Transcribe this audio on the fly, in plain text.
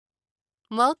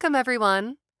Welcome,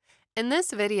 everyone. In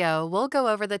this video, we'll go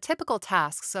over the typical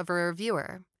tasks of a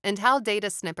reviewer and how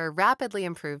DataSnipper rapidly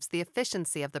improves the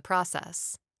efficiency of the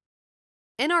process.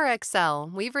 In our Excel,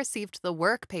 we've received the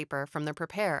work paper from the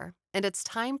preparer, and it's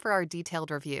time for our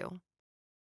detailed review.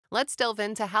 Let's delve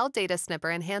into how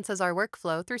DataSnipper enhances our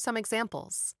workflow through some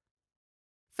examples.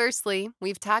 Firstly,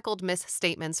 we've tackled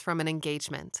misstatements from an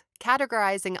engagement,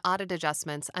 categorizing audit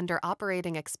adjustments under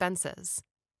operating expenses.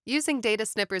 Using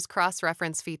DataSnipper's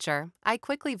cross-reference feature, I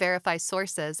quickly verify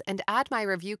sources and add my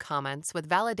review comments with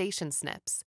validation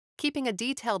snips, keeping a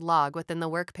detailed log within the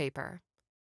work paper.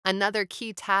 Another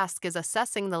key task is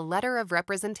assessing the letter of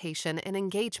representation in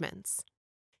engagements.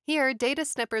 Here,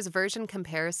 DataSnipper's version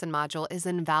comparison module is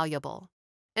invaluable,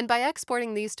 and by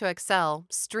exporting these to Excel,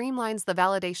 streamlines the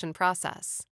validation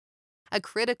process. A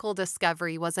critical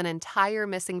discovery was an entire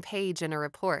missing page in a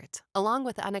report, along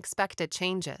with unexpected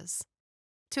changes.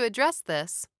 To address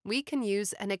this, we can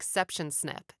use an exception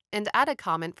snip and add a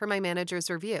comment for my manager's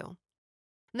review.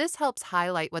 This helps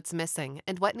highlight what's missing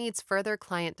and what needs further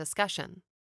client discussion.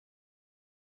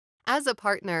 As a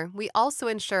partner, we also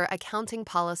ensure accounting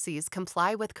policies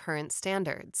comply with current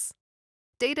standards.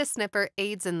 DataSnipper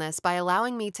aids in this by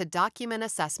allowing me to document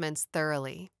assessments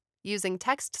thoroughly, using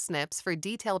text snips for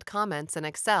detailed comments in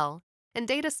Excel and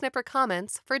DataSnipper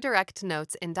comments for direct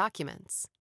notes in documents,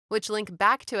 which link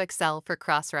back to Excel for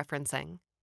cross-referencing.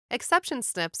 Exception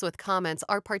snips with comments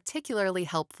are particularly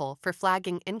helpful for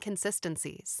flagging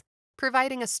inconsistencies,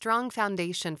 providing a strong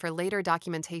foundation for later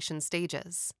documentation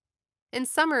stages. In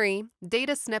summary,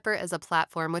 DataSnipper is a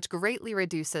platform which greatly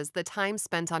reduces the time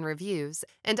spent on reviews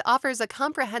and offers a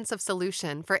comprehensive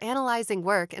solution for analyzing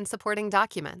work and supporting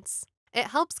documents. It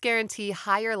helps guarantee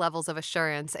higher levels of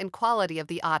assurance and quality of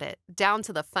the audit, down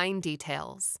to the fine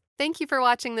details. Thank you for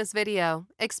watching this video.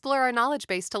 Explore our knowledge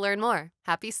base to learn more.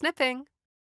 Happy snipping!